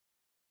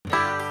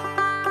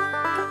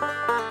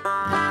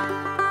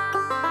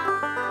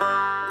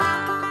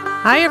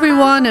Hi,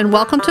 everyone, and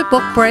welcome to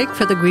Book Break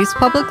for the Greece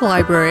Public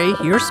Library,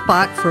 your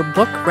spot for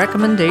book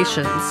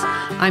recommendations.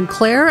 I'm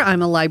Claire.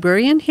 I'm a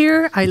librarian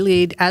here. I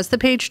lead As the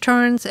Page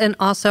Turns and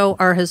also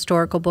our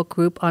historical book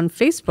group on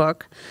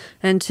Facebook.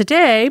 And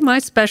today, my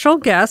special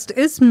guest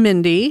is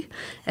Mindy,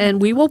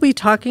 and we will be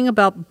talking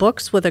about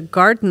books with a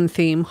garden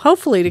theme,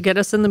 hopefully to get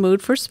us in the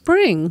mood for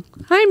spring.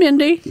 Hi,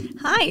 Mindy.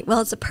 Hi.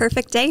 Well, it's a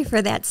perfect day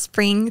for that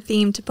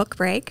spring-themed book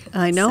break.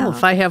 I know.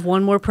 If I have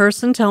one more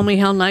person tell me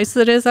how nice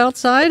it is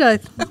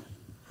outside,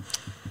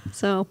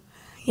 So,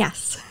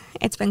 yes,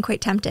 it's been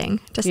quite tempting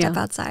to step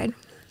outside.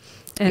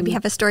 And maybe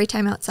have a story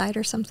time outside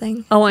or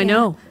something. Oh, I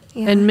know.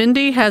 Yeah. And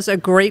Mindy has a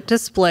great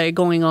display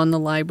going on in the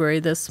library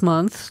this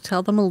month.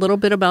 Tell them a little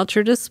bit about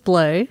your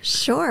display.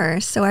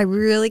 Sure. So I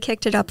really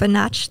kicked it up a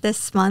notch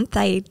this month.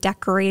 I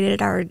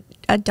decorated our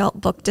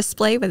adult book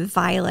display with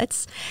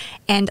violets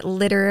and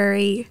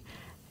literary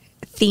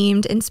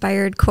themed,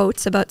 inspired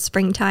quotes about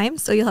springtime.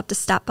 So you'll have to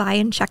stop by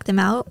and check them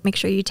out. Make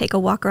sure you take a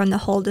walk around the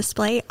whole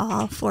display.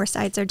 All four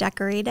sides are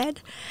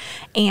decorated.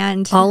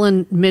 And all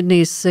in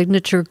Mindy's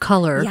signature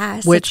color,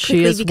 yes, which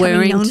she is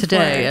wearing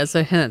today for, as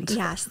a hint.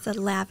 Yes, the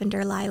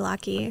lavender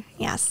lilac-y.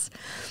 Yes.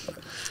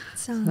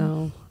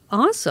 So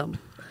awesome.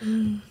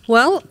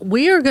 Well,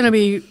 we are going to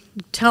be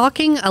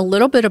talking a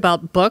little bit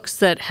about books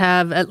that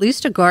have at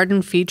least a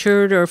garden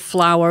featured or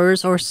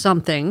flowers or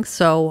something.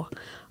 So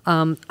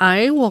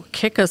I will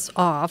kick us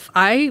off.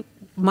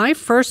 My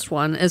first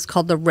one is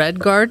called The Red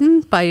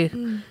Garden by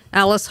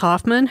Alice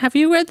Hoffman. Have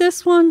you read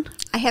this one?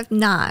 I have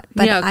not,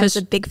 but I was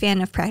a big fan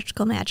of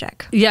Practical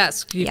Magic.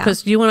 Yes,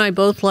 because you and I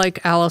both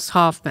like Alice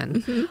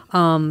Hoffman.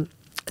 Mm-hmm.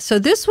 So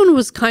this one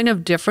was kind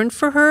of different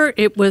for her.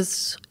 It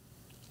was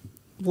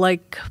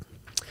like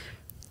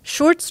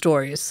short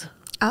stories.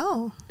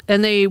 Oh.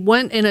 And they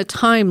went in a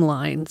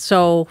timeline.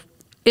 So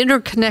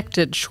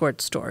interconnected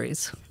short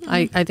stories.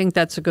 I think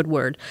that's a good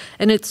word.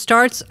 And it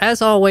starts,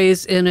 as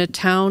always, in a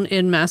town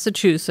in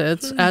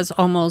Massachusetts, as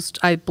almost,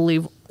 I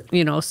believe,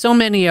 so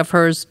many of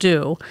hers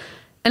do.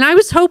 And I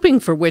was hoping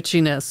for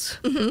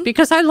witchiness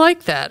because I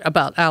like that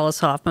about Alice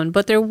Hoffman,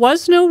 but there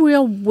was no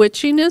real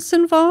witchiness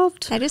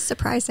involved. That is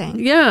surprising.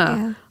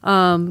 Yeah.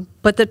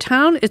 But the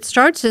town, it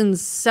starts in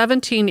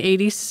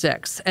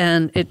 1786,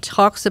 and it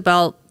talks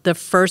about the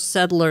first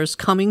settlers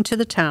coming to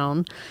the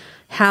town.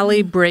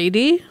 Hallie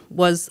Brady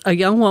was a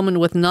young woman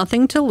with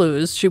nothing to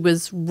lose. She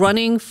was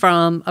running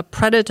from a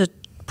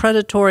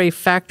predatory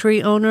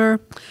factory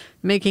owner,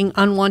 making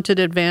unwanted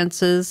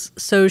advances.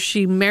 So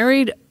she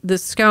married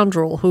this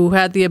scoundrel who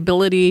had the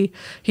ability,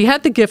 he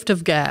had the gift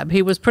of gab.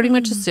 He was pretty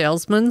much a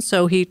salesman,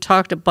 so he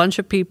talked a bunch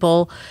of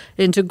people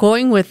into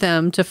going with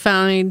them to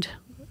find,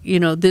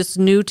 this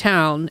new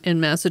town in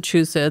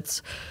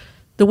Massachusetts.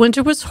 The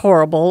winter was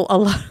horrible. A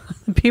lot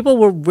of people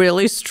were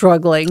really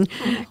struggling,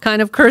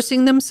 kind of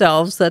cursing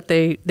themselves that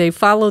they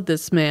followed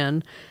this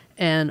man.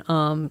 And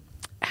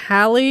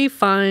Hallie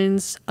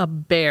finds a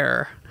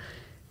bear.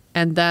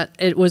 And that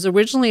it was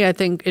originally, I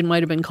think it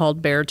might have been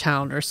called Bear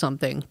Town or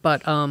something.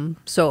 But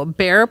so a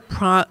bear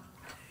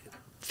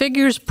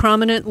figures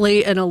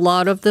prominently in a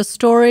lot of the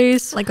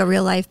stories. Like a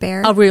real life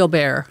bear? A real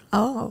bear.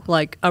 Oh.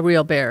 Like a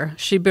real bear.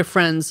 She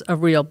befriends a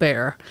real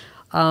bear.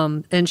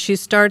 And she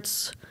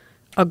starts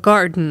a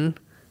garden,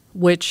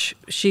 which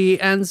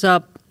she ends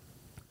up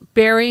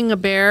burying a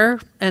bear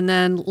and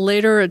then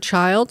later a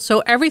child. So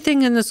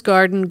everything in this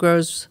garden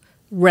grows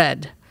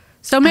red.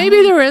 So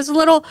maybe there is a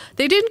little,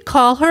 they didn't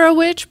call her a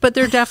witch, but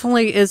there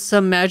definitely is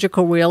some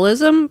magical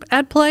realism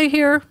at play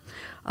here.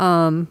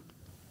 And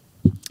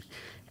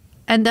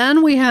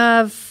then we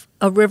have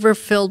a river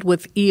filled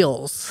with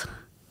eels.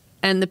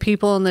 And the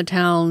people in the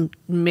town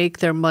make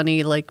their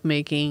money like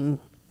making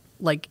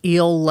like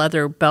eel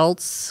leather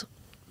belts,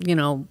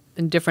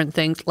 and different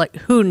things. Like,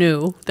 who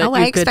knew that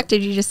I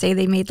expected you to say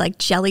they made like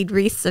jellied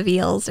wreaths of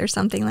eels or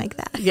something like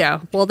that. Yeah,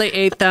 well, they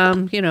ate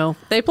them,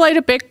 they played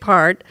a big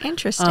part.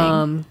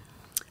 Interesting.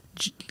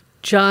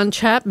 John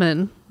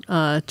Chapman,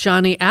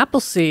 Johnny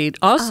Appleseed,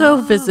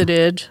 also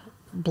visited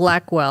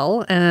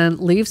Blackwell and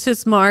leaves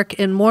his mark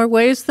in more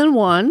ways than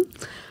one.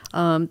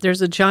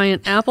 There's a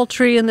giant apple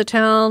tree in the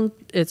town.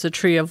 It's a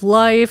tree of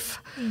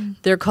life.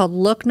 They're called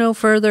Look No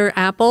Further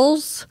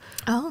apples.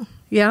 Oh.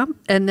 Yeah.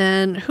 And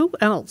then who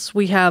else?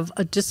 We have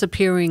a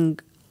disappearing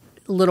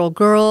little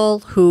girl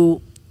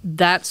who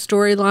that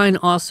storyline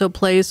also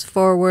plays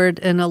forward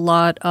in a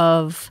lot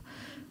of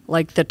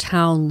like the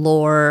town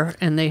lore,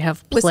 and they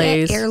have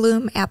plays. Was that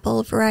heirloom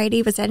apple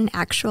variety? Was that an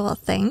actual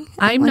thing?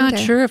 I'm not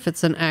sure if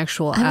it's an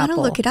actual apple. I want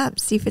to look it up,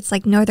 see if it's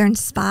like Northern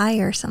Spy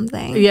or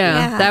something.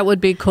 Yeah, that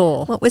would be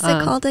cool. What was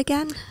it called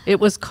again?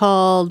 It was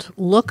called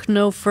Look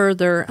No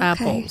Further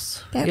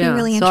Apples. That would be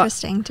really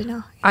interesting to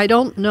know. I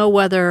don't know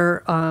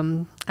whether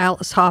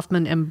Alice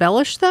Hoffman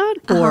embellished that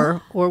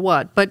or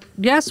what. But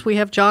yes, we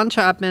have John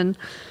Chapman.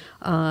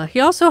 He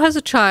also has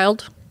a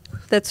child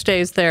that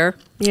stays there,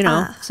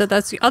 So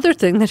that's the other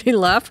thing that he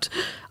left.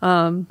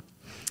 So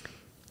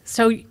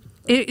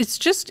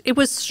it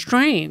was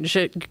strange.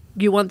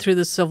 You went through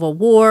the Civil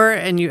War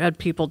and you had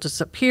people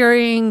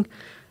disappearing.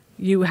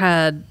 You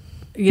had,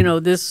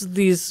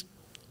 these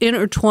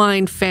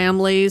intertwined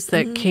families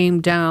that came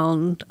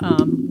down.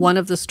 One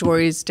of the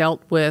stories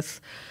dealt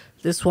with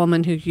this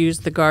woman who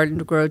used the garden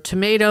to grow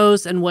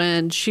tomatoes, and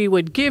when she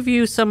would give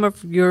you some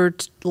of your,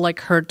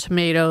 her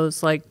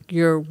tomatoes,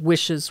 your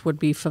wishes would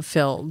be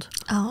fulfilled.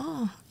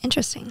 Oh,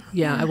 interesting.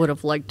 Yeah, I would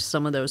have liked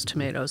some of those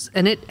tomatoes.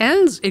 And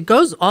it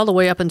goes all the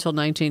way up until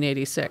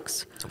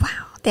 1986. Wow,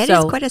 that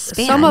is quite a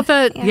span. Some of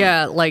it,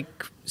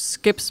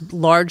 skips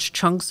large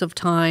chunks of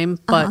time,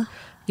 but,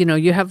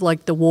 you have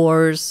the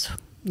wars,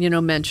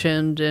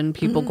 mentioned, and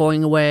people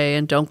going away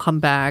and don't come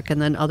back, and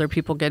then other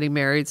people getting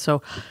married.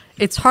 So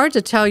it's hard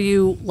to tell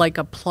you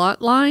a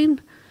plot line,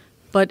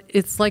 but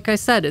it's like I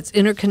said, it's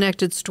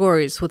interconnected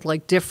stories with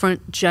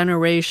different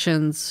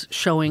generations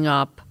showing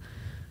up.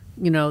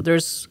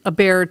 There's a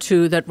bear or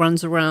two that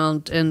runs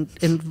around and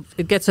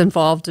it gets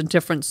involved in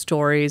different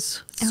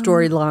storylines.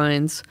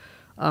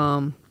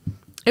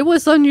 It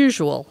was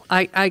unusual.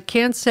 I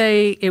can't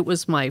say it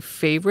was my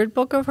favorite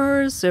book of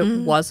hers.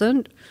 It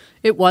wasn't.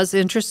 It was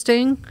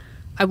interesting.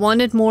 I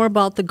wanted more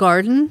about the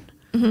garden.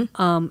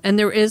 And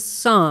there is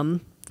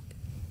some,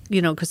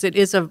 because it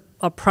is a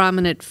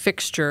prominent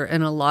fixture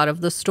in a lot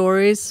of the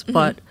stories.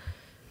 But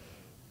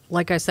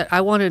like I said, I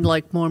wanted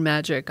more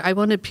magic. I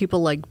wanted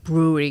people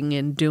brewing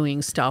and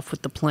doing stuff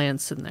with the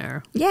plants in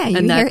there. Yeah,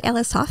 you hear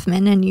Alice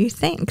Hoffman and you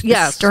think.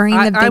 Yes, stirring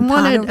the big I pot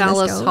wanted over the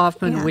Alice stove.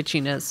 Hoffman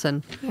witchiness,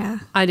 and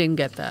I didn't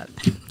get that.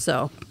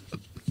 So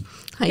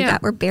all you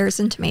got were bears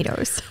and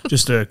tomatoes.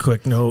 Just a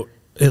quick note.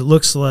 It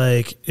looks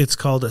like it's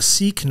called a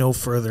Seek No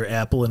Further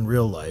Apple in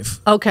real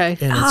life. Okay.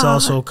 And it's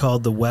also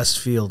called the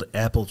Westfield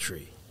Apple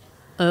Tree.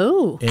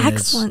 Oh. And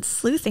excellent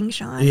sleuthing,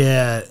 Sean.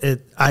 Yeah,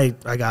 I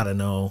got to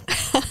know.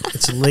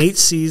 It's late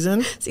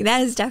season. See,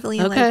 that is definitely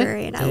a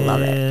librarian. I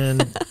love it.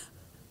 And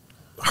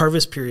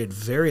harvest period,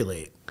 very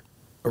late.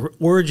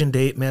 Origin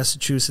date,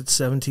 Massachusetts,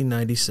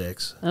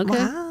 1796. Okay.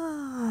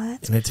 Wow.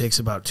 And it takes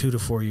about 2 to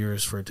 4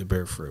 years for it to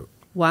bear fruit.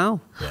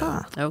 Wow. Yeah.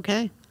 Huh.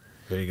 Okay.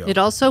 There you go. It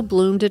also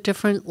bloomed at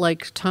different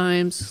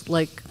times,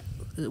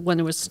 when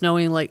it was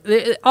snowing.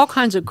 All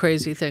kinds of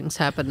crazy things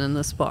happened in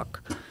this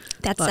book.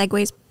 That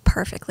segues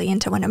perfectly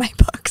into one of my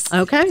books.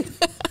 Okay.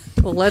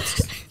 Well,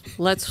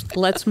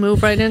 let's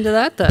move right into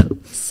that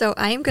then. So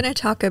I am going to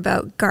talk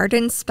about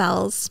Garden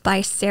Spells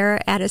by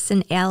Sarah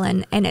Addison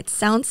Allen, and it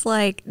sounds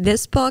like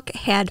this book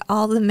had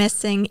all the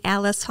missing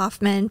Alice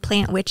Hoffman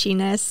plant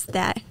witchiness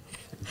that.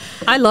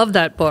 I love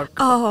that book.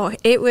 Oh,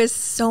 it was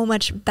so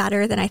much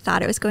better than I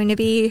thought it was going to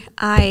be.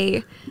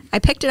 I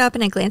picked it up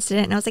and I glanced at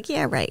it and I was like,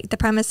 yeah, right. The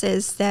premise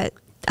is that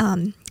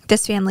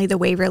this family, the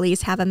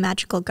Waverleys, have a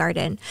magical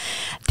garden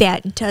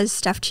that does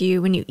stuff to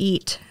you when you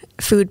eat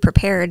food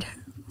prepared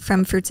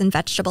from fruits and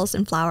vegetables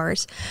and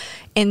flowers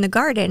in the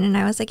garden. And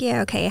I was like,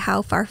 yeah, okay,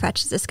 how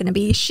far-fetched is this going to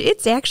be?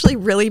 It's actually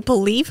really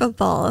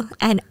believable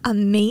and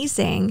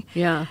amazing.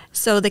 Yeah.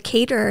 So the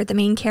caterer, the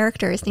main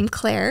character, is named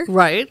Claire.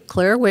 Right,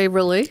 Claire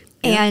Waverly.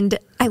 And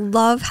I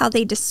love how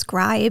they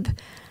describe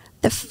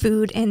the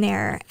food in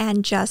there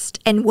and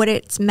what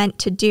it's meant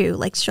to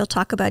do. She'll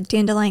talk about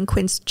dandelion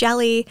quince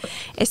jelly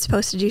is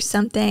supposed to do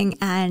something,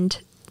 and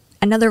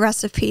another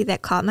recipe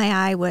that caught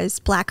my eye was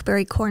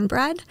blackberry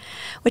cornbread,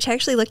 which I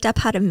actually looked up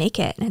how to make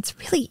it, and it's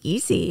really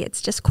easy.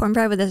 It's just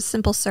cornbread with a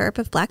simple syrup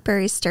of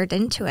blackberries stirred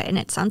into it, and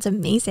it sounds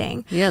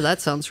amazing. Yeah,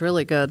 that sounds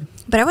really good.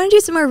 But I want to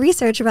do some more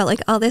research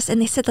about all this,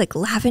 and they said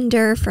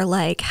lavender for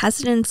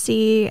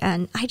hesitancy,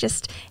 and I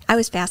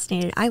was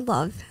fascinated. I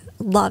love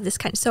this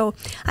kind. So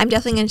I'm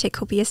definitely going to take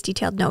copious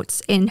detailed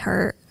notes in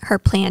her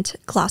plant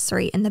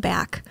glossary in the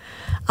back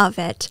of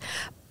it.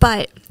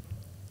 But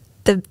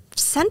the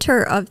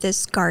center of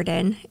this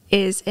garden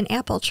is an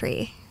apple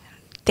tree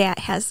that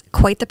has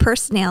quite the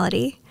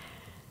personality.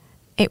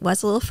 It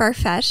was a little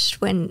far-fetched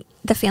when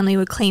the family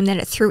would claim that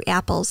it threw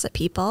apples at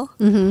people,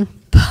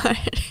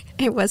 but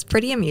it was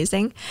pretty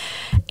amusing.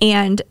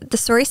 And the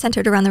story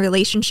centered around the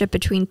relationship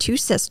between two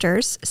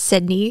sisters,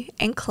 Sydney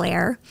and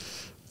Claire.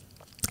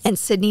 And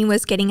Sydney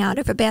was getting out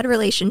of a bad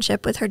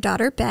relationship with her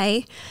daughter,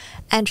 Bay,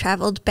 and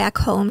traveled back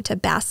home to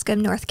Bascom,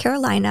 North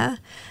Carolina,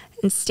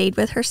 and stayed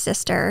with her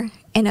sister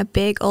in a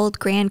big old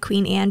Grand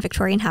Queen Anne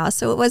Victorian house.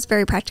 So it was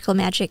very practical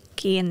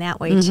magic-y in that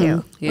way,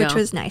 too, which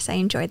was nice. I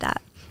enjoyed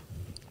that.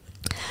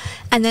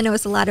 And then it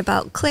was a lot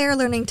about Claire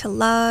learning to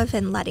love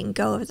and letting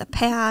go of the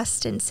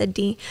past, and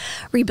Sydney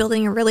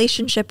rebuilding a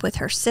relationship with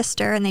her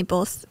sister. And they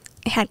both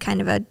had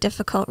kind of a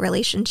difficult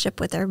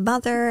relationship with their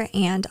mother,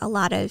 and a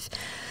lot of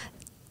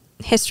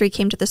history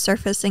came to the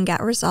surface and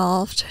got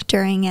resolved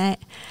during it.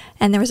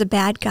 And there was a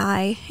bad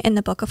guy in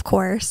the book, of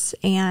course,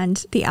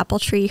 and the apple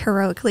tree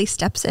heroically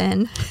steps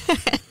in.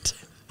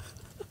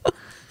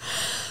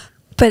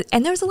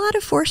 And there was a lot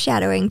of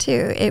foreshadowing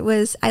too.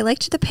 I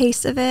liked the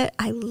pace of it.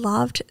 I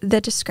loved the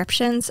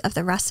descriptions of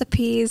the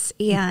recipes,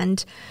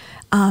 and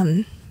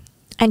I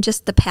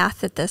just the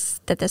path that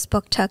this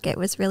book took, it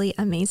was really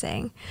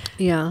amazing.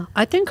 Yeah.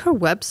 I think her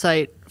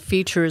website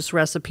features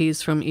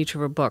recipes from each of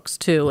her books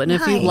too. And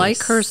if you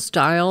like her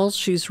style,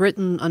 she's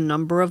written a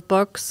number of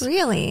books.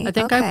 Really? I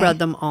think I've read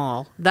them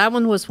all. That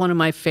one was one of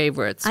my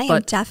favorites. I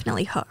am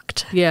definitely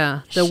hooked.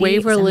 Yeah. The She's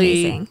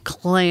Waverly amazing.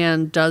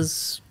 clan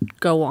does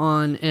go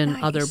on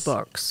in other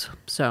books.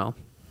 So.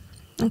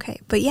 Okay.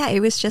 But yeah, it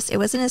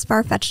wasn't as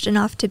far-fetched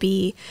enough to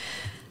be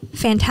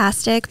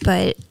fantastic,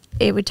 but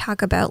it would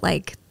talk about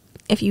like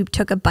if you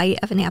took a bite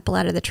of an apple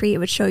out of the tree, it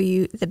would show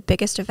you the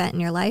biggest event in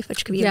your life,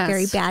 which could be a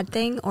very bad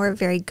thing or a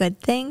very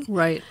good thing.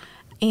 Right.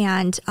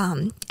 And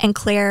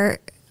Claire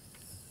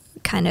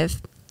kind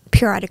of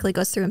periodically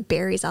goes through and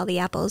buries all the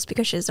apples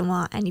because she doesn't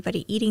want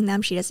anybody eating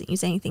them. She doesn't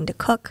use anything to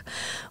cook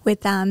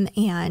with them.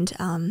 And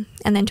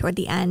then toward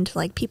the end,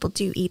 like people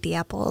do eat the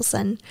apples,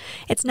 and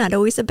it's not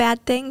always a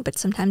bad thing, but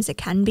sometimes it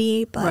can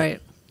be.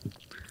 But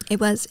it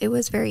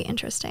was very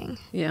interesting.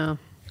 Yeah.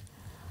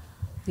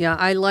 Yeah,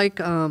 I like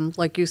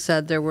you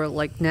said, there were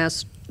like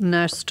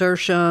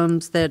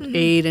nasturtiums that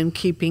aid in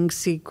keeping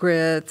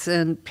secrets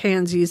and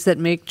pansies that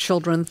make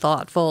children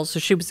thoughtful. So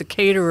she was a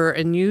caterer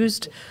and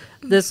used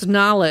this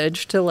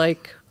knowledge to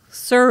like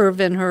serve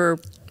in her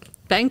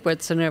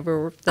banquets and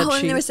ever. And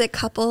there was a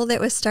couple that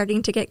was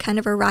starting to get kind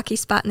of a rocky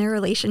spot in their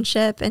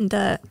relationship, and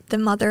the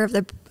mother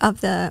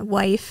of the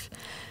wife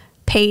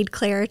paid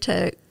Claire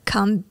to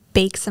come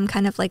bake some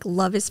kind of like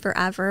love is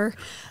forever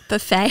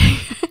buffet.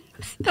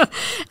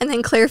 And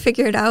then Claire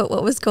figured out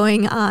what was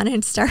going on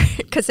and started,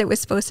 because it was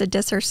supposed to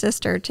diss her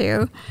sister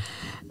too,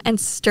 and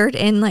stirred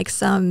in like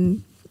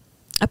some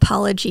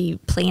apology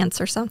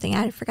plants or something.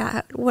 I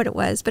forgot what it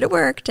was, but it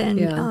worked. And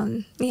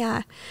and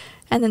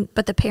then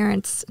but the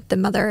parents, the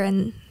mother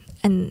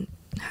and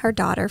her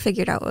daughter,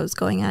 figured out what was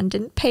going on,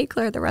 didn't pay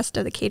Claire the rest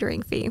of the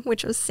catering fee,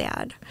 which was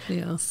sad.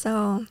 Yeah.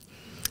 So,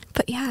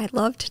 but yeah, I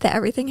loved that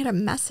everything had a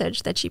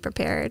message that she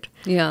prepared.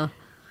 Yeah.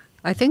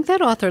 I think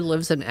that author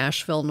lives in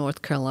Asheville,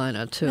 North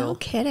Carolina, too. No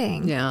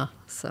kidding. Yeah.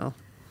 So,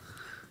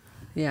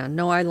 yeah.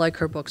 No, I like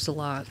her books a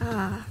lot.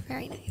 Ah,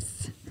 very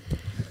nice.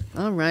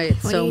 All right.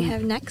 What do you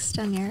have next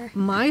on your...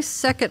 My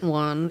second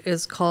one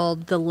is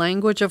called The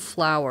Language of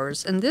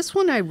Flowers. And this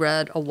one I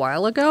read a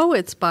while ago.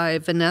 It's by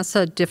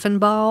Vanessa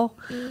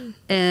Diffenbaugh.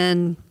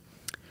 And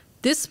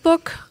this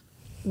book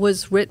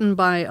was written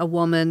by a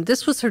woman.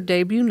 This was her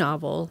debut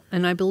novel.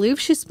 And I believe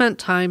she spent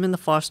time in the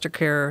foster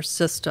care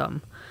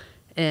system.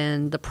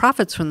 And the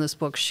profits from this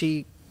book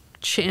she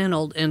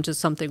channeled into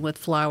something with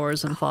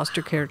flowers and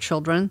foster care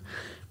children.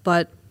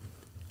 But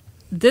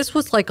this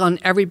was like on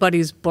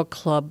everybody's book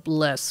club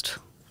list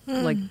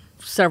like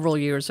several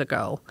years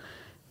ago.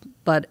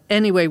 But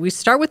anyway, we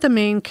start with the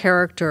main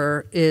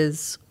character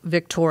is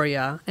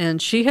Victoria,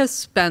 and she has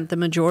spent the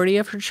majority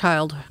of her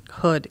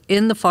childhood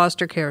in the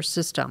foster care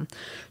system.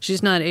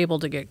 She's not able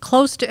to get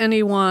close to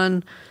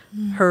anyone.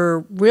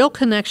 Her real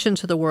connection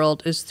to the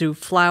world is through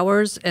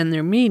flowers and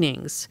their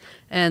meanings.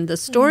 And the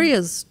story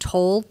is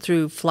told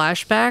through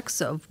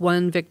flashbacks of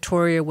when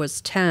Victoria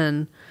was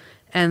 10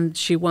 and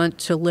she went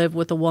to live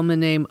with a woman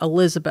named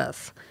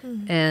Elizabeth.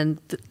 And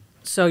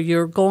so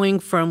you're going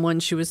from when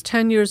she was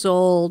 10 years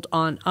old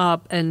on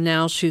up, and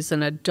now she's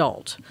an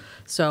adult.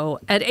 So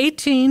at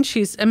 18,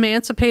 she's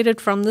emancipated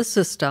from the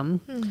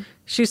system.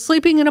 She's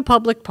sleeping in a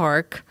public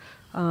park.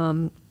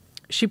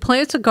 She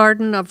plants a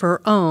garden of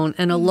her own,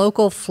 and a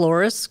local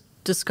florist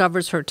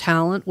discovers her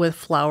talent with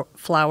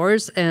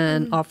flowers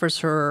and offers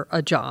her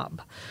a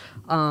job.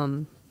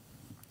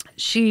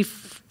 She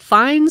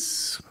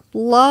finds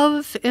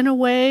love in a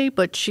way,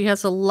 but she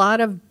has a lot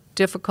of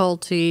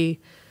difficulty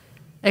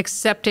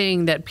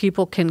accepting that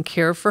people can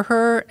care for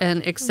her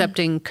and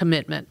accepting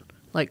commitment.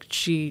 Like,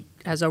 she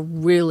has a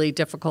really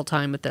difficult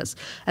time with this.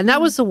 And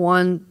that was the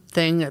one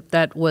thing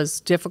that was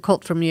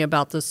difficult for me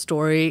about this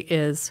story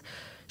is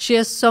she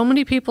has so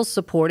many people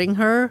supporting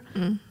her,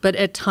 but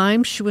at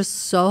times she was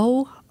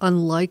so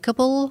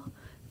unlikable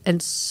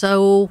and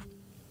so,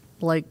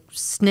 like,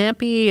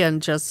 snappy and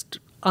just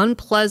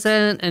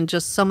unpleasant, and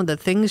just some of the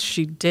things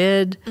she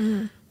did,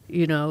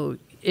 you know,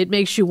 it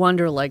makes you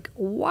wonder, like,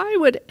 why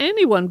would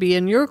anyone be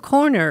in your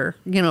corner,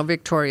 you know,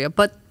 Victoria?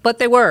 But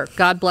they were.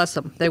 God bless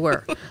them. They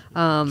were.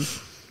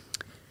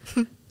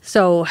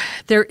 So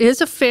there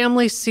is a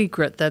family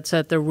secret that's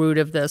at the root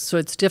of this. So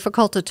it's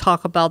difficult to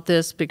talk about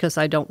this because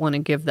I don't want to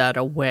give that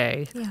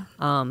away.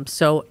 Yeah.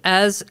 So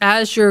as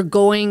you're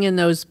going in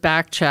those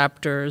back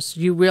chapters,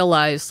 you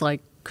realize,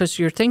 like, because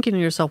you're thinking to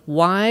yourself,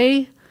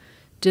 why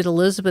did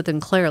Elizabeth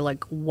and Claire,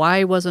 like,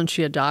 why wasn't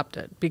she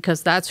adopted?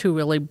 Because that's who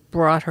really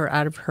brought her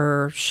out of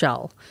her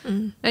shell.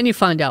 And you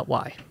find out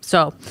why.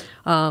 So,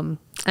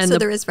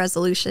 there is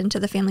resolution to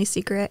the family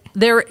secret?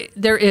 There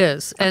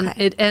is. And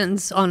Okay. it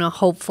ends on a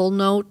hopeful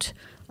note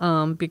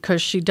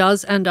because she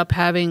does end up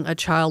having a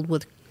child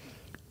with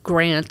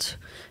Grant,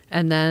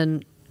 and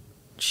then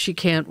she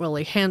can't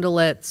really handle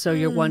it. So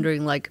you're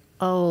wondering, like,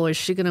 oh, is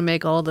she going to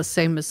make all the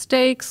same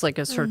mistakes? Like,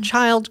 is her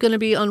child going to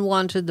be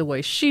unwanted the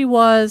way she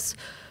was?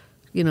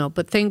 You know,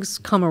 but things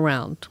come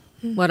around.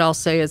 What I'll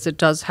say is it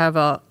does have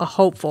a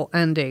hopeful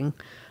ending.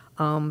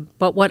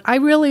 But what I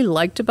really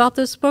liked about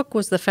this book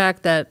was the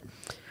fact that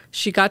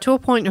she got to a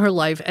point in her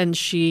life and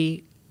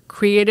she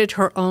created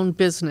her own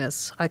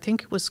business. I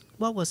think it was,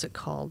 what was it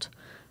called?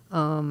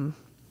 It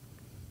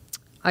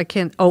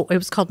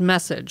was called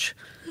Message,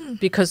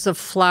 because the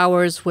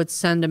flowers would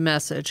send a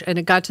message. And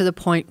it got to the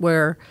point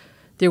where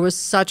there was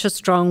such a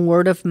strong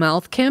word of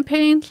mouth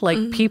campaign.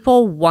 Like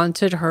people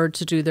wanted her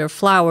to do their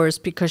flowers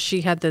because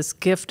she had this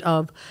gift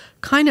of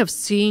kind of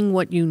seeing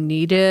what you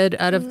needed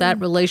out of that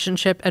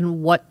relationship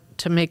and what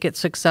to make it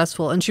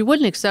successful. And she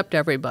wouldn't accept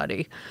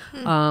everybody.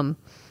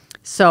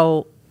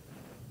 So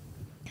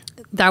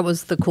that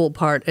was the cool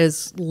part,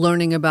 is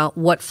learning about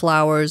what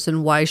flowers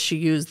and why she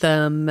used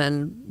them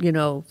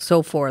and,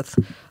 so forth.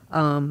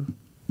 And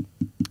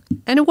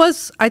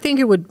I think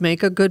it would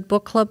make a good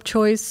book club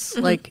choice,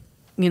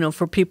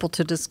 for people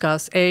to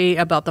discuss, A,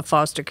 about the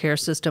foster care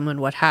system and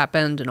what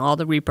happened and all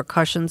the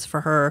repercussions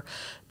for her,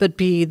 but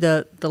B,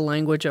 the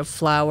language of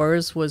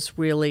flowers was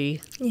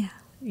really,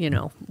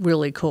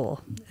 really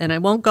cool. And I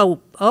won't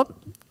go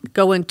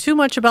in too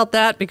much about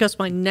that because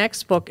my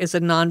next book is a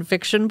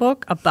nonfiction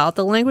book about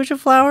the language of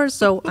flowers,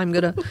 so I'm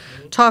going to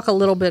talk a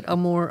little bit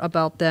more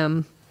about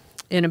them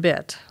in a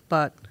bit.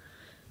 But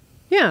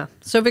yeah,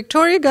 so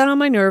Victoria got on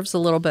my nerves a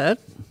little bit,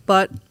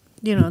 but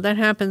that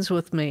happens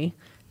with me.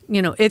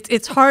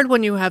 It's hard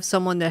when you have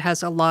someone that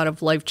has a lot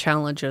of life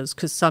challenges,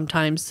 because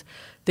sometimes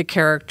the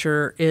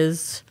character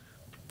is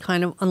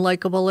kind of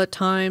unlikable at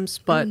times,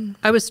 but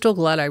I was still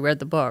glad I read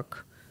the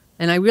book.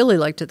 And I really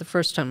liked it the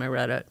first time I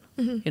read it.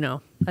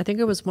 I think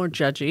it was more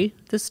judgy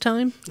this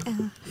time.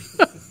 Isn't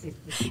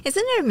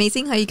it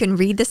amazing how you can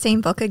read the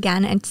same book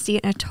again and see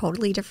it in a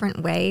totally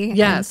different way?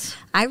 Yes.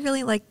 And I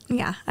really like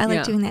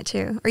doing that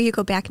too. Or you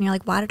go back and you're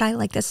like, why did I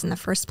like this in the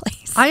first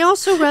place? I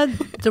also read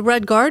The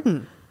Red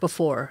Garden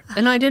before,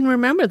 and I didn't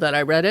remember that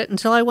I read it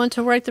until I went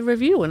to write the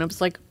review, and I was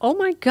like, oh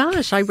my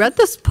gosh, I read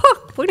this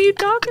book. What are you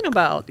talking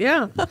about?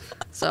 Yeah.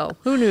 So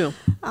who knew?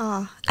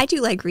 I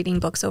do like reading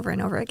books over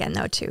and over again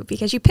though too,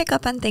 because you pick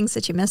up on things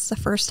that you missed the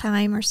first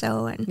time or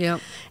so,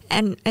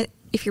 and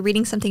if you're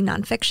reading something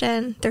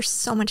nonfiction, there's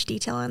so much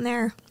detail in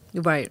there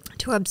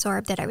to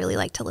absorb that I really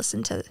like to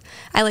listen to.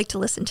 I like to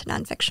listen to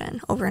nonfiction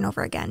over and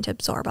over again to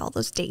absorb all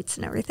those dates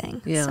and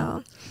everything.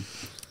 So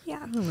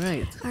yeah. All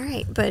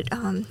right. But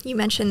you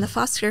mentioned the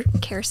foster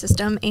care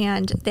system,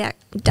 and that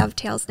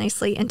dovetails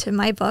nicely into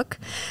my book,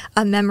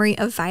 A Memory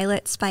of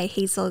Violets by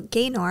Hazel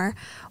Gaynor,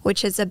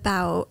 which is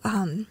about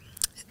 19th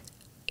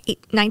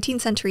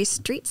century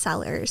street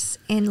sellers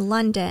in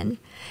London.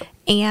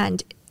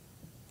 And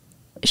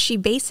she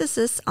bases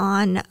this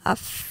on a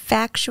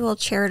factual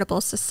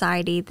charitable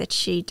society that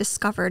she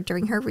discovered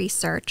during her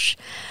research.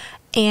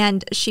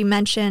 And she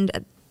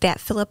mentioned that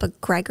Philippa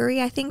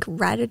Gregory, I think,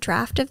 read a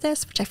draft of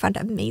this, which I found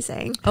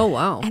amazing. Oh,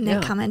 wow. And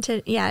then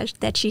commented,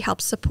 that she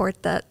helped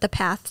support the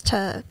path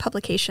to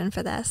publication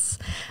for this.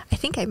 I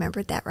think I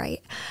remembered that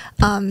right.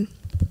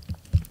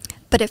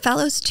 But it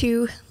follows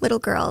two little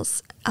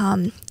girls,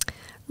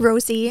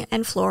 Rosie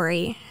and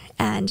Flory,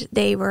 and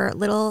they were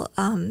little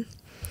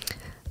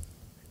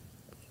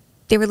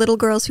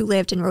girls who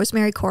lived in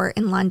Rosemary Court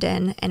in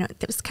London, and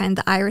it was kind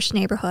of the Irish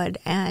neighborhood,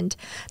 and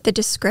the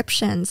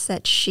descriptions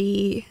that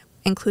she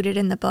included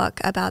in the book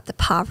about the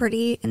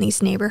poverty in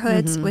these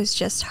neighborhoods was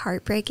just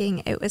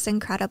heartbreaking. It was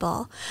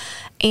incredible.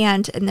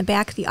 And in the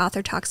back, the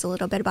author talks a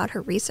little bit about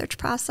her research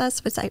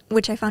process,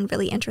 which I found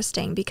really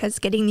interesting, because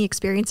getting the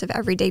experience of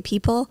everyday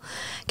people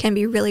can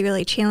be really,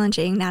 really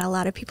challenging. Not a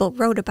lot of people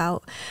wrote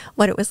about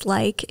what it was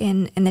like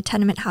in the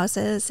tenement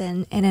houses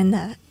and in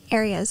the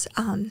areas.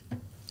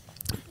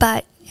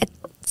 But at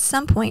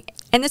some point,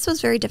 and this was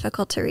very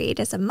difficult to read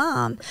as a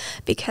mom,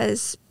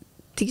 because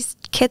these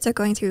kids are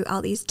going through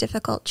all these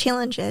difficult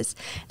challenges.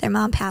 Their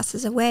mom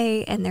passes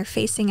away and they're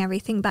facing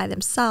everything by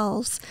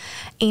themselves.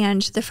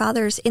 And their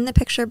father's in the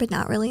picture, but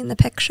not really in the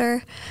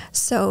picture.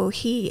 So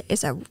he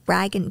is a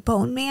rag and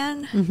bone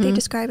man, they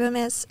describe him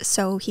as.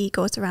 So he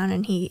goes around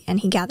and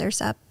he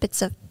gathers up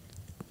bits of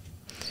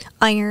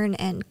iron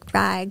and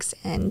rags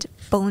and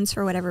bones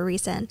for whatever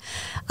reason,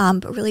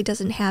 but really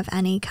doesn't have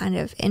any kind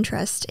of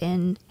interest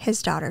in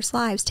his daughter's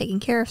lives, taking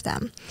care of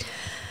them.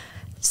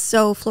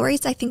 So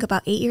Flory's, I think,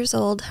 about 8 years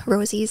old.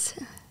 Rosie's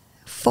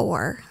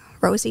 4.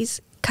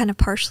 Rosie's kind of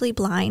partially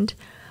blind.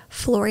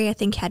 Flory, I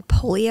think, had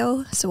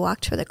polio, so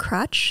walked with a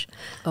crutch.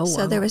 Oh, wow.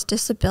 So there was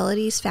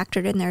disabilities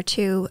factored in there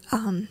too,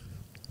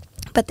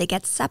 but they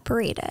get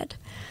separated.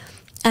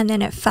 And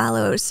then it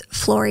follows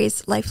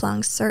Flory's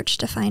lifelong search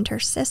to find her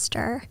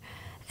sister.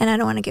 And I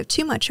don't want to give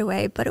too much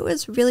away, but it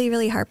was really,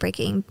 really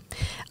heartbreaking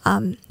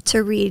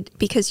to read,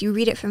 because you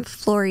read it from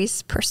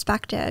Flory's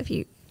perspective.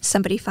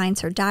 Somebody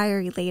finds her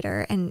diary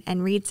later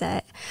and reads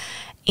it,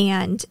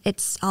 and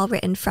it's all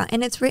written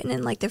and it's written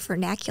in like the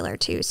vernacular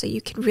too, so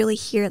you can really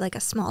hear like a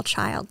small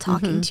child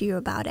talking to you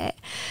about it.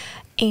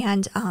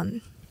 And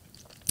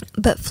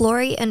but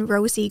Flory and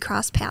Rosie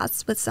cross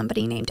paths with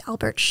somebody named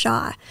Albert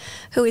Shaw,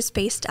 who is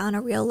based on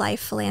a real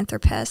life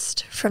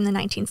philanthropist from the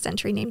 19th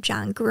century named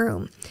John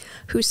Groome,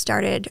 who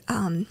started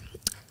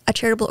a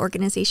charitable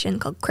organization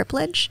called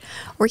Cripplage,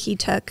 where he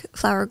took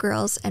flower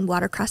girls and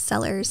watercress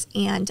sellers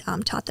and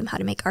taught them how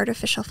to make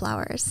artificial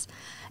flowers.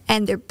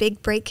 And their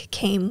big break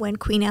came when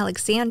Queen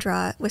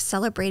Alexandra was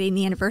celebrating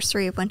the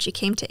anniversary of when she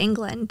came to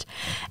England,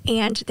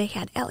 and they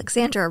had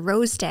Alexandra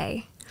Rose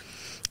Day.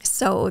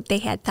 So they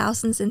had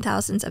thousands and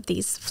thousands of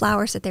these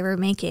flowers that they were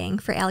making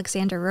for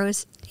Alexandra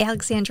Rose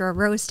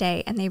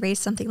Day, and they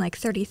raised something like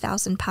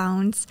 30,000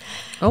 pounds.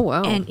 Oh,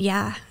 wow. And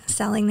yeah,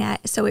 selling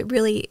that. So it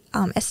really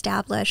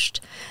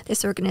established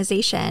this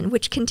organization,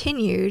 which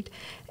continued.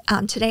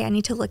 Today I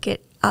need to look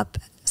it up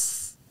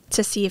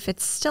to see if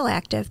it's still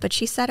active, but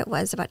she said it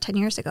was about 10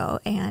 years ago,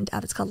 and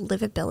it's called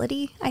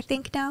Livability, I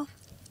think, now.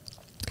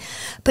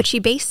 But she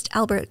based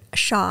Albert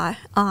Shaw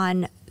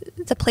on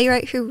the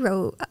playwright who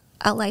wrote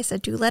Eliza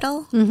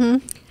Doolittle,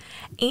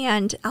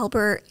 and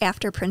Albert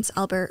after Prince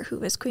Albert, who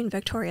was Queen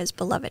Victoria's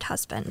beloved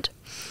husband.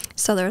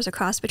 So there was a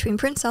cross between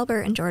Prince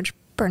Albert and George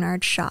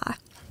Bernard Shaw.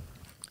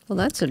 Well,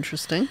 that's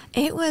interesting.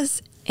 It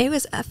was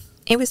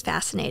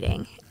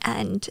fascinating,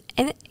 and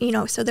you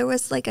know, so there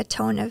was like a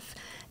tone of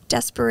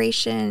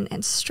desperation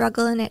and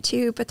struggle in it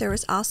too, but there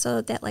was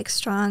also that like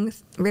strong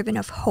ribbon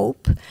of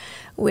hope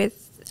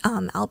with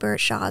Albert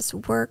Shaw's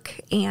work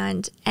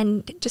and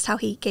just how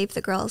he gave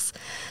the girls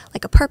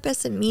like a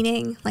purpose and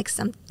meaning, like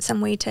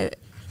some way to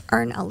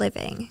earn a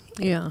living.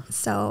 Yeah.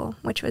 So,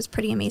 which was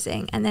pretty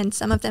amazing. And then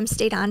some of them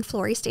stayed on.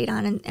 Florrie stayed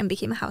on and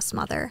became a house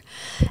mother.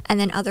 And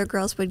then other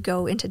girls would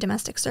go into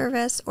domestic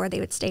service, or they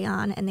would stay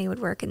on and they would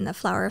work in the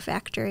flower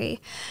factory.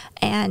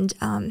 And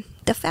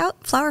the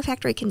flower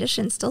factory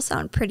conditions still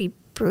sound pretty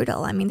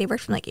brutal. I mean, they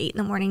worked from like 8 in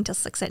the morning till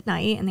 6 at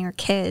night, and they were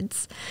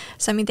kids.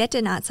 So, I mean, that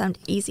did not sound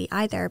easy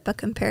either. But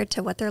compared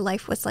to what their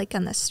life was like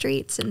on the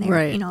streets, and they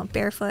were, you know,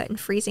 barefoot and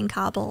freezing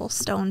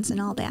cobblestones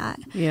and all that.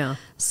 Yeah.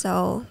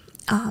 So,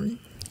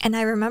 and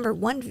I remember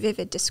one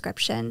vivid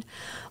description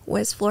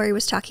was Florrie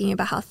was talking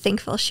about how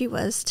thankful she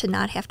was to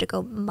not have to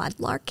go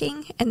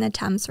mudlarking in the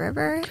Thames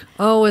River.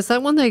 Oh, is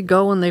that when they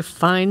go and they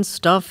find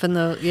stuff in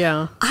the,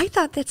 yeah. I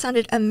thought that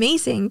sounded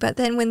amazing, but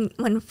then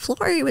when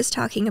Florrie was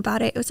talking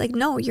about it, it was like,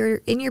 no,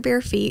 you're in your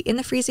bare feet in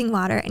the freezing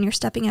water and you're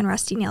stepping on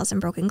rusty nails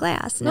and broken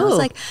glass. And I was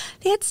like,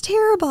 that's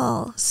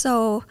terrible.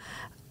 So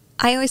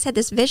I always had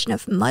this vision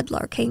of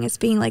mudlarking as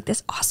being like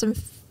this awesome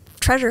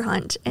treasure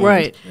hunt. And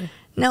right.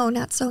 No,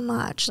 not so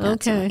much.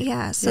 Okay.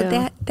 Yeah. So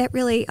that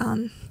really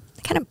kind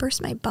of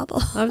burst my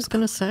bubble. I was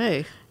going to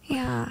say.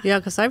 Yeah. Yeah,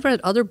 because I've read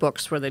other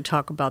books where they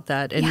talk about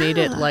that and made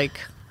it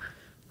like,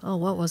 oh,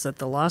 what was it?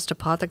 The Lost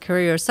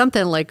Apothecary or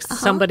something, like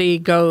somebody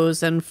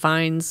goes and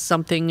finds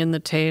something in the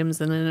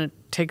Thames and then it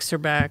takes her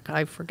back.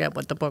 I forget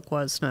what the book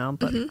was now,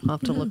 but I'll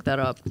have to look that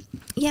up.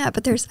 Yeah,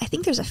 but I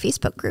think there's a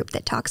Facebook group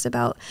that talks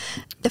about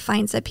the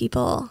finds that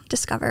people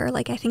discover.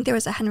 Like, I think there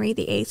was a Henry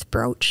VIII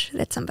brooch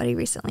that somebody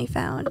recently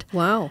found.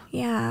 Wow.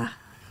 Yeah.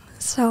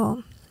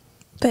 So,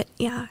 but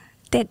yeah,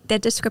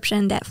 that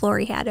description that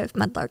Florrie had of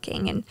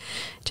mudlarking and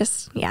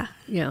just, yeah.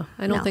 Yeah,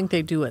 I don't think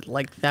they do it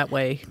like that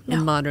way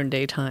in modern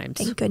day times.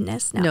 Thank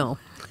goodness. No.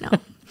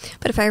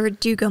 But if I ever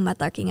do go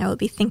mudlarking, I will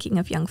be thinking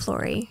of young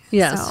Florrie.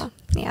 Yes. So,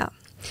 yeah.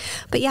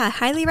 But yeah, I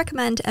highly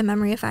recommend A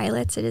Memory of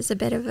Violets. It is a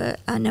bit of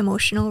an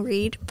emotional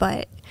read,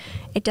 but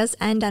it does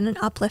end on an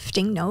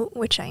uplifting note,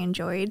 which I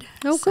enjoyed.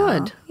 Oh,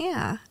 good.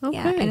 Yeah. Okay.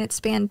 Yeah. And it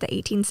spanned the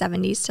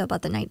 1870s to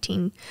about the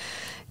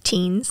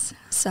 19-teens,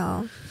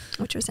 so,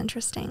 which was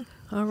interesting.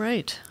 All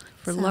right.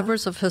 For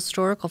lovers of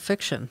historical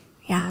fiction.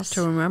 Yes. I'll have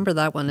to remember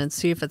that one and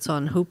see if it's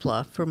on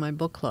Hoopla for my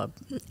book club.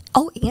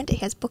 Oh, and it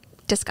has book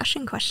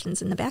discussion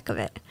questions in the back of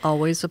it.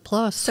 Always a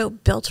plus. So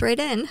built right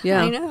in.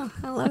 Yeah. I know.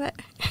 I love it.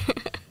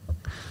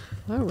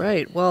 All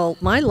right. Well,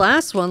 my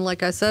last one,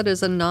 like I said,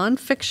 is a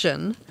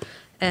nonfiction,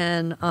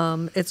 and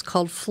it's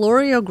called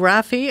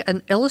Floriography,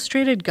 an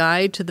Illustrated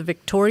Guide to the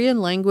Victorian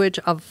Language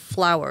of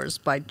Flowers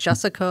by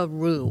Jessica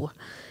Rue.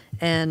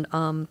 And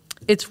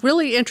it's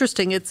really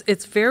interesting.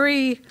 It's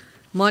very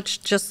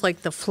much just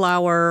like the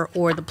flower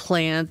or the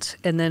plant,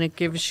 and then it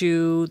gives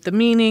you the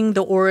meaning,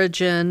 the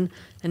origin,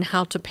 and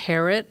how to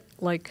pair it,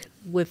 like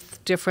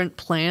with different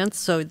plants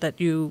so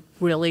that you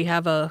really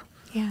have a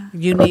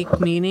unique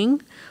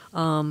meaning.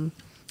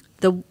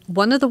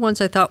 One of the ones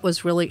I thought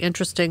was really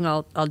interesting,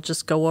 I'll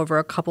just go over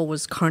a couple,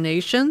 was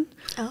carnation.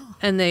 Oh.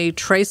 And they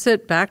trace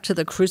it back to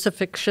the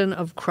crucifixion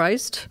of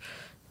Christ.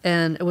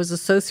 And it was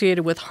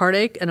associated with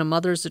heartache and a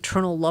mother's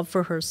eternal love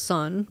for her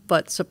son.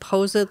 But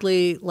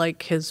supposedly,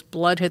 like, his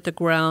blood hit the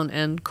ground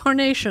and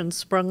carnations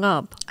sprung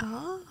up.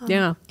 Oh,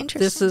 yeah.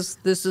 Interesting.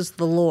 This is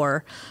the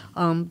lore.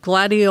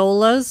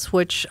 Gladiolas,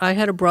 which I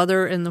had a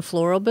brother in the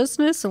floral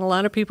business, and a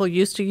lot of people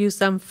used to use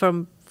them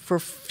for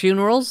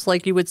funerals.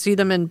 Like, you would see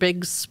them in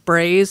big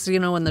sprays,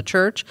 in the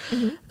church.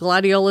 Mm-hmm.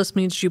 Gladiolas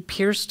means you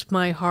pierced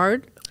my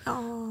heart.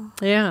 Oh.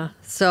 Yeah.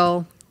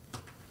 So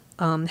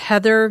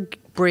heather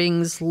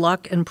brings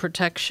luck and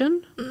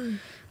protection.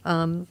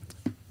 The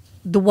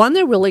one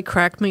that really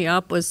cracked me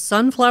up was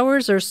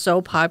sunflowers are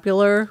so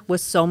popular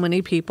with so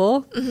many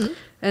people. Mm-hmm.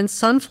 And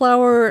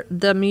sunflower,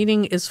 the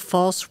meaning is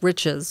false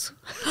riches.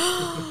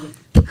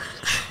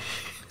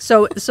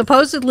 So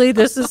supposedly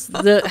this is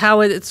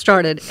how it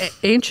started.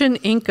 Ancient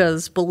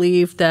Incas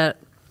believed that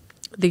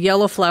the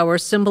yellow flower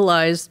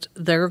symbolized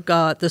their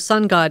god, the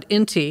sun god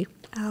Inti.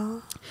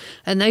 Oh.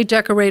 And they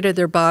decorated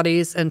their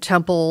bodies and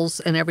temples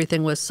and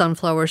everything with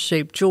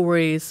sunflower-shaped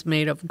jewelries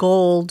made of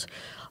gold.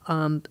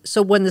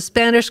 So when the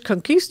Spanish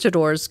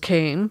conquistadors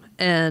came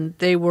and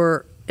they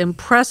were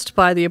impressed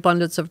by the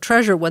abundance of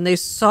treasure, when they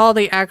saw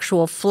the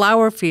actual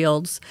flower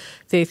fields,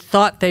 they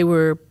thought they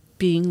were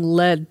being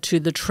led to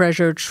the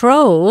treasure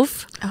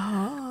trove.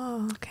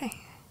 Oh, okay.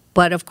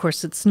 But of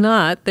course it's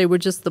not. They were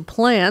just the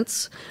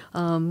plants.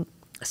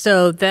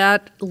 So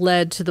that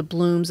led to the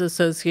Bloom's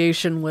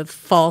association with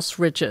false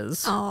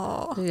riches.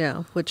 Oh.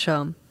 Yeah, which,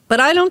 but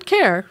I don't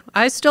care.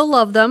 I still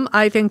love them.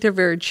 I think they're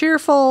very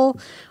cheerful.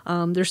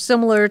 They're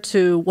similar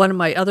to one of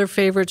my other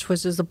favorites,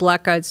 which is the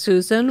Black-Eyed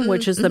Susan,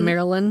 which is the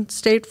Maryland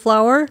state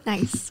flower.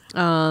 Nice.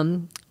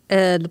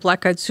 And the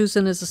Black-Eyed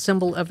Susan is a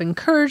symbol of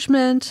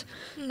encouragement,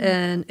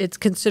 and it's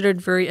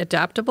considered very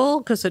adaptable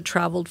because it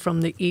traveled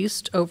from the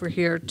east over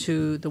here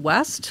to the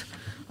west.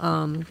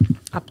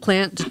 A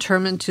plant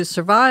determined to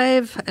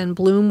survive and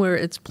bloom where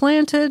it's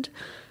planted.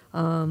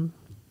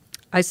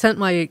 I sent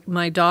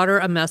my daughter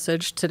a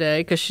message today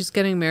because she's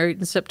getting married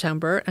in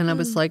September, and I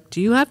was like,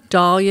 do you have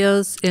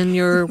dahlias in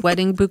your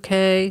wedding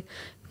bouquet?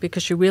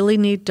 Because you really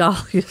need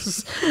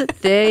dahlias.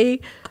 They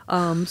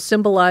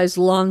symbolize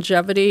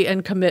longevity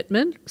and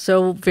commitment,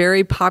 so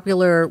very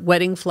popular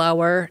wedding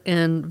flower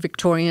in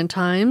Victorian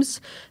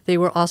times. They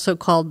were also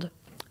called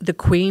the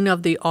Queen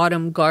of the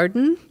Autumn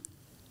Garden.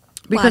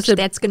 Watch,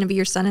 that's going to be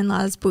your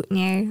son-in-law's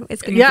boutonniere.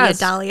 It's going to be a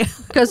dahlia.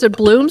 Because it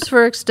blooms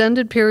for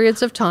extended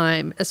periods of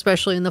time,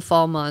 especially in the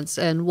fall months.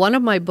 And one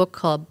of my book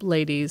club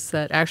ladies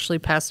that actually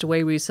passed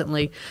away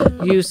recently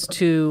used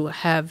to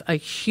have a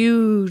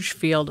huge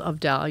field of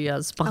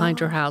dahlias behind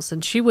her house.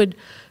 And she would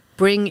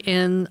bring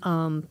in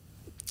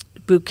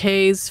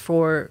bouquets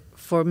for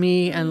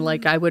me, and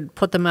like I would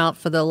put them out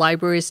for the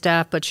library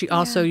staff, but she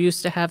also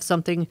used to have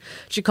something,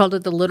 she called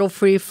it the Little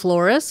Free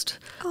Florist.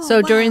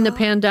 So during the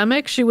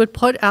pandemic, she would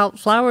put out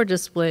flower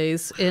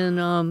displays in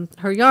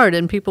her yard,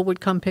 and people would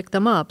come pick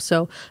them up.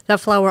 So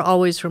that flower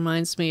always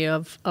reminds me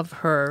of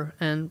her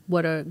and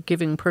what a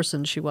giving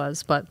person she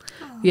was. But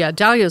yeah,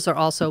 dahlias are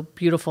also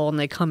beautiful, and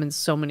they come in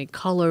so many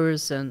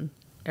colors and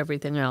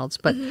everything else.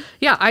 But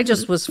yeah, I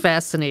just was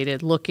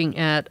fascinated looking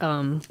at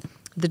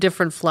the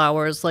different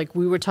flowers. Like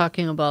we were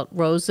talking about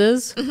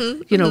roses,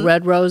 you know,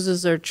 red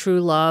roses are true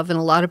love, and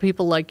a lot of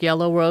people like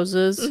yellow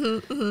roses,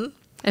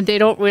 and they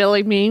don't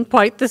really mean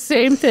quite the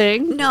same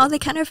thing. No, they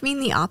kind of mean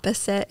the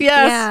opposite.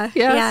 Yes,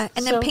 yeah.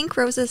 And then pink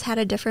roses had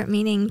a different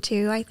meaning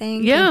too, I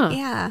think.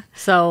 Yeah.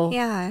 So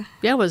yeah,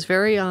 it was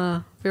very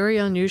very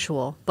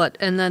unusual.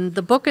 And then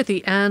the book at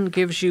the end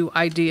gives you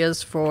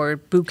ideas for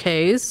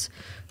bouquets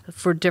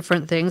for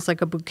different things,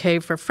 like a bouquet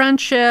for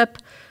friendship,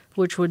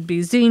 which would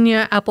be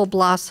zinnia, apple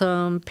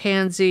blossom,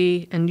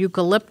 pansy, and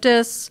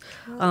eucalyptus.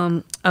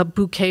 A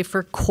bouquet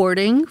for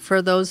courting,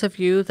 for those of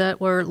you that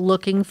were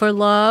looking for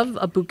love.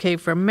 A bouquet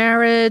for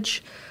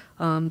marriage,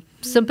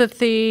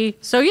 sympathy.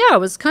 So yeah, it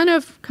was kind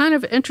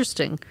of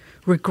interesting.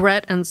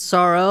 Regret and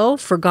sorrow,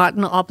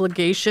 forgotten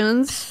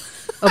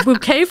obligations. A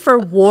bouquet for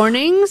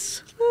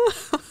warnings.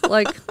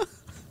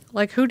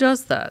 Like who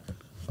does that?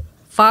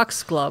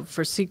 Foxglove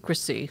for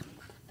secrecy.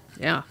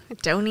 Yeah.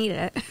 Don't eat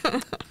it.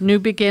 New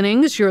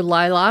Beginnings, your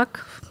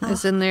lilac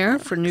is in there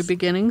for New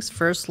Beginnings,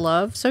 First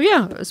Love. So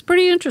yeah, it was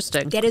pretty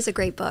interesting. That is a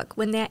great book.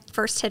 When that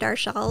first hit our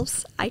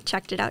shelves, I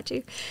checked it out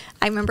too.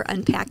 I remember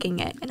unpacking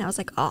it, and I was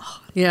like,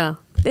 oh, yeah,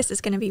 this is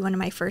going to be one of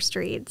my first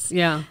reads.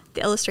 Yeah.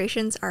 The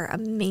illustrations are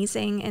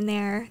amazing in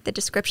there. The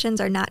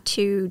descriptions are not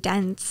too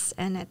dense,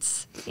 and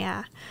it's,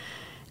 yeah.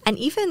 And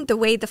even the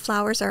way the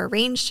flowers are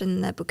arranged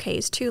in the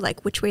bouquets too,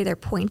 like which way they're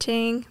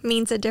pointing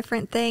means a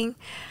different thing.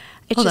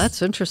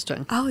 That's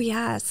interesting. Oh,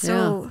 yeah.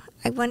 So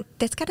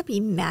that's got to be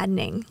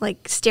maddening,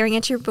 like staring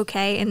at your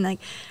bouquet and like,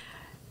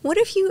 what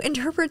if you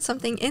interpret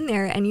something in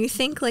there and you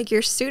think like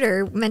your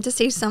suitor meant to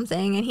say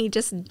something and he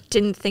just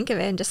didn't think of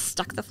it and just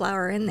stuck the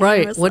flower in there?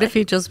 Right. What if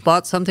he just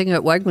bought something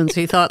at Wegmans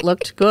he thought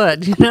looked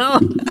good, you know?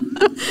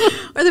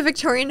 Or the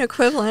Victorian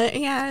equivalent.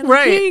 Yeah.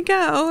 Right. Here you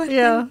go.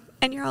 Yeah.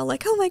 And you're all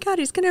like, oh my God,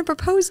 he's going to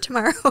propose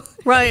tomorrow.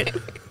 Right.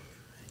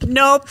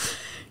 Nope.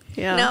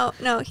 Yeah.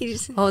 No, he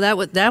just... Oh,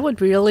 that would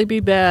really be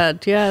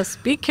bad. Yes.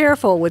 Be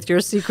careful with your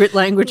secret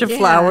language of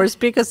flowers,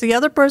 because the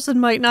other person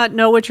might not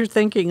know what you're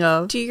thinking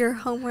of. Do your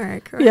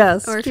homework.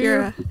 Yes. Or if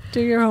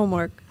do your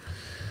homework.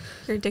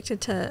 You're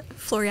addicted to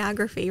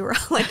florography. We're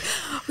all like,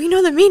 we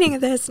know the meaning of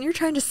this, and you're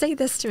trying to say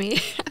this to me.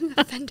 I'm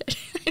offended.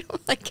 I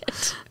don't like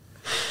it.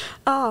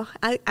 Oh,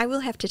 I will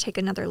have to take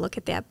another look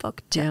at that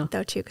book,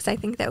 though, too, because I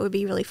think that would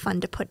be really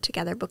fun to put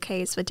together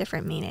bouquets with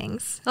different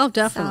meanings. Oh,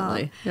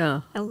 definitely.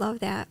 Yeah. I love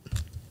that.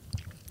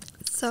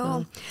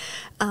 So,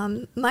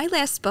 my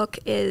last book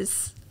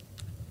is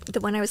the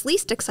one I was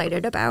least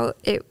excited about.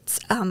 It's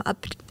A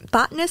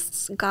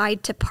Botanist's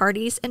Guide to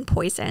Parties and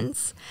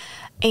Poisons.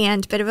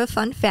 And bit of a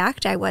fun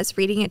fact, I was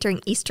reading it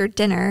during Easter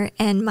dinner,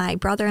 and my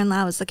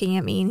brother-in-law was looking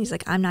at me, and he's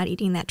like, I'm not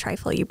eating that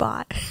trifle you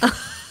bought.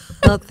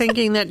 Well,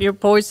 thinking that you're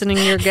poisoning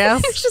your I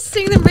guests. was just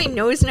seeing my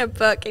nose in a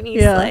book, and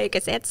he's Yeah. like,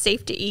 "Is that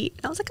safe to eat?"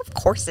 And I was like, "Of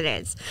course it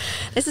is.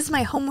 This is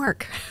my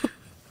homework."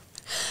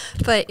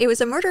 But it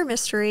was a murder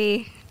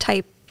mystery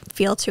type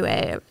feel to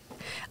it.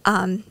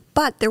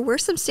 But there were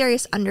some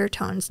serious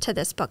undertones to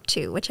this book,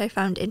 too, which I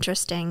found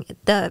interesting.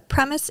 The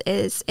premise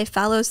is it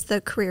follows the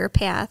career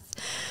path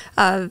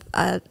of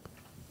a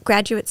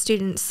graduate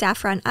student,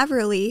 Saffron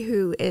Everly,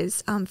 who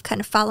is kind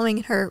of following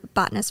in her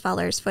botanist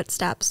father's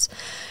footsteps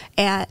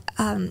at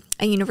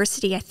a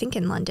university, I think,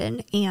 in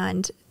London.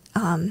 And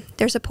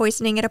there's a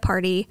poisoning at a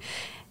party.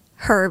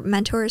 Her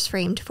mentor is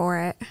framed for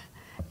it.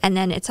 And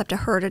then it's up to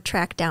her to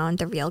track down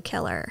the real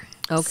killer.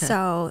 Okay.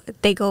 So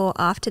they go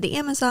off to the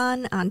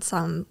Amazon on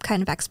some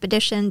kind of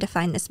expedition to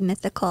find this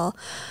mythical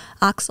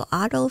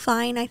oxalotl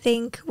vine, I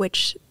think,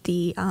 which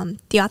the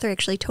author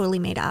actually totally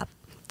made up,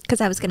 because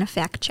I was going to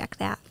fact check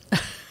that.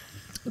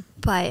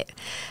 But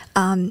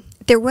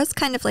there was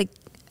kind of like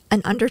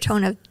an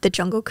undertone of the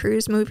Jungle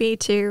Cruise movie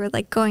too,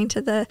 like going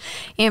to the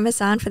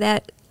Amazon for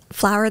that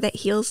flower that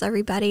heals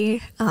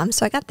everybody.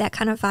 So I got that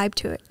kind of vibe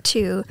to it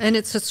too. And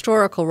it's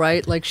historical,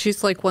 right? Like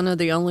she's like one of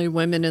the only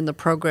women in the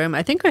program.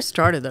 I think I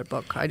started that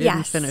book. I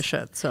didn't finish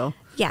it. So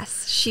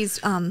yes, she's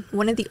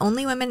one of the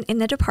only women in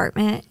the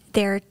department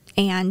there,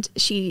 and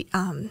she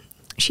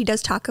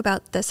does talk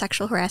about the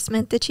sexual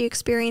harassment that she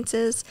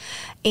experiences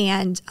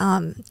and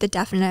the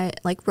definite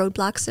like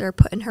roadblocks that are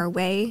put in her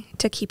way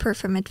to keep her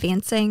from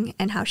advancing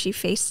and how she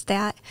faced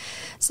that.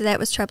 So that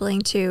was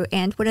troubling too.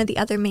 And one of the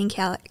other main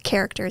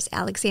characters,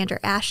 Alexander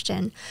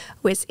Ashton,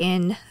 was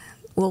in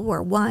World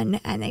War I,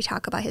 and they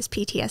talk about his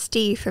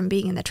PTSD from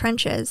being in the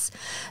trenches.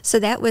 So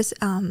that was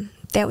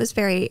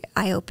very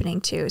eye-opening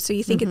too. So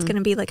you think it's going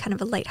to be like kind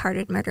of a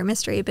lighthearted murder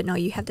mystery, but no,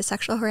 you have the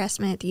sexual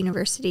harassment at the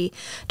university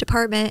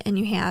department, and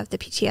you have the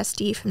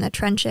PTSD from the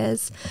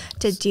trenches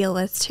to deal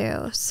with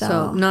too.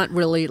 So not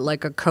really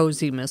like a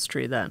cozy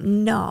mystery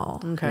then.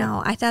 No, Okay.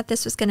 no. I thought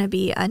this was going to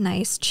be a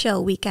nice,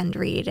 chill weekend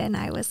read, and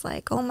I was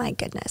like, oh my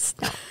goodness,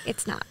 no,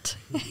 it's not.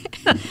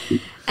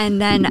 And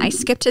then I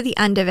skipped to the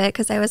end of it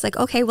because I was like,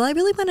 okay, well, I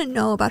really want to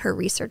know about her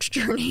research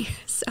journey.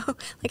 So,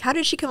 like, how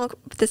did she come up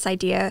with this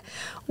idea?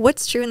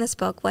 What's true in this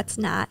book? What's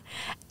not?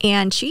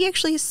 And she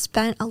actually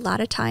spent a lot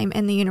of time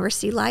in the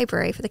university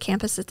library for the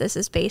campus that this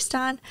is based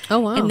on. Oh,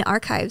 wow. In the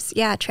archives,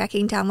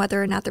 tracking down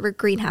whether or not there were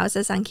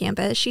greenhouses on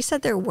campus. She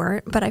said there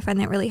weren't, but I find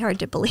that really hard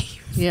to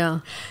believe. Yeah.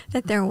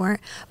 That there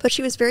weren't. But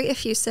she was very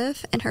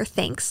effusive in her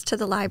thanks to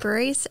the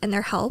libraries and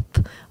their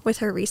help with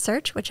her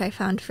research, which I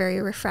found very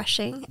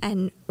refreshing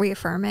and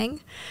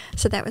reaffirming.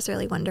 So that was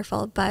really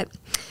wonderful. But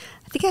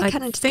I think I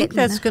kind of think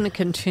that's going to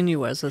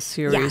continue as a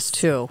series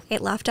too.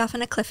 It left off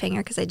on a cliffhanger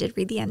because I did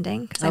read the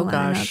ending because I want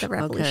to know the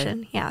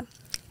revolution. Okay. Yeah.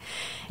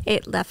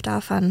 It left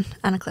off on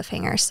a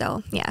cliffhanger.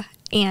 So yeah.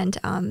 And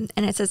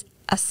it says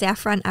a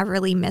Saffron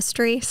Everly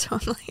mystery. So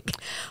I'm like,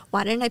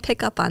 why didn't I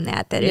pick up on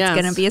that it's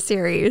going to be a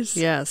series?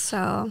 Yes.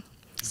 So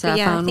Saffron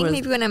yeah, I think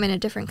maybe when I'm in a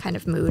different kind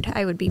of mood,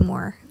 I would be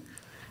more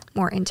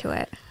into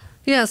it.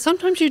 Yeah,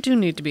 sometimes you do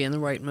need to be in the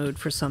right mood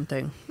for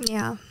something.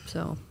 Yeah.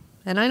 So,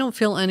 and I don't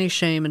feel any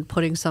shame in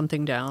putting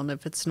something down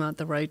if it's not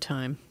the right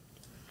time.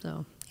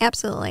 So,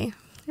 Absolutely.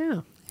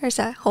 yeah. There's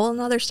a whole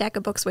nother stack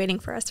of books waiting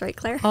for us, right,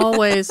 Claire?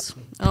 Always,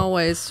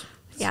 always.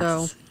 Yes.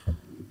 So,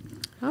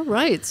 all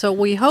right. So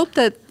we hope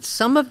that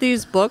some of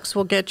these books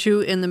will get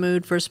you in the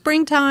mood for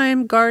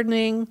springtime,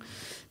 gardening,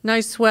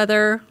 nice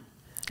weather.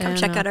 Come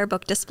check out our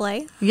book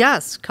display.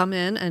 Yes, come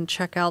in and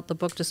check out the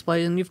book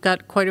display. And you've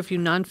got quite a few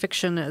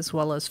nonfiction as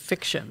well as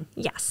fiction.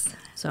 Yes.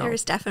 So-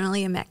 There's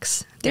definitely a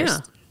mix. There's Yeah.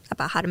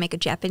 about how to make a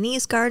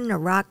Japanese garden, a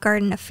rock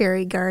garden, a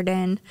fairy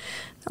garden.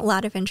 A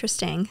lot of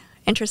interesting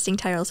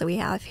titles that we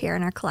have here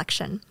in our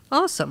collection.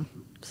 Awesome.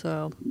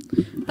 So,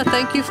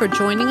 thank you for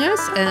joining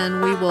us,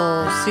 and we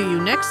will see you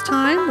next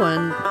time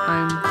when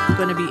I'm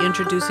going to be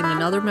introducing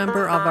another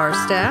member of our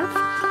staff.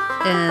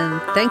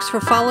 And thanks for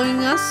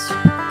following us,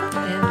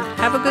 and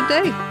have a good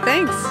day.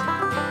 Thanks.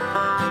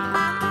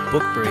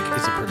 Book Break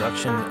is a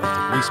production of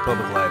the Greece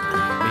Public Library,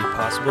 made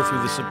possible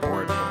through the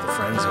support of the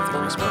Friends of the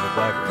Greece Public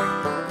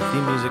Library.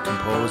 Theme music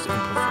composed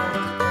and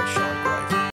performed by Sean.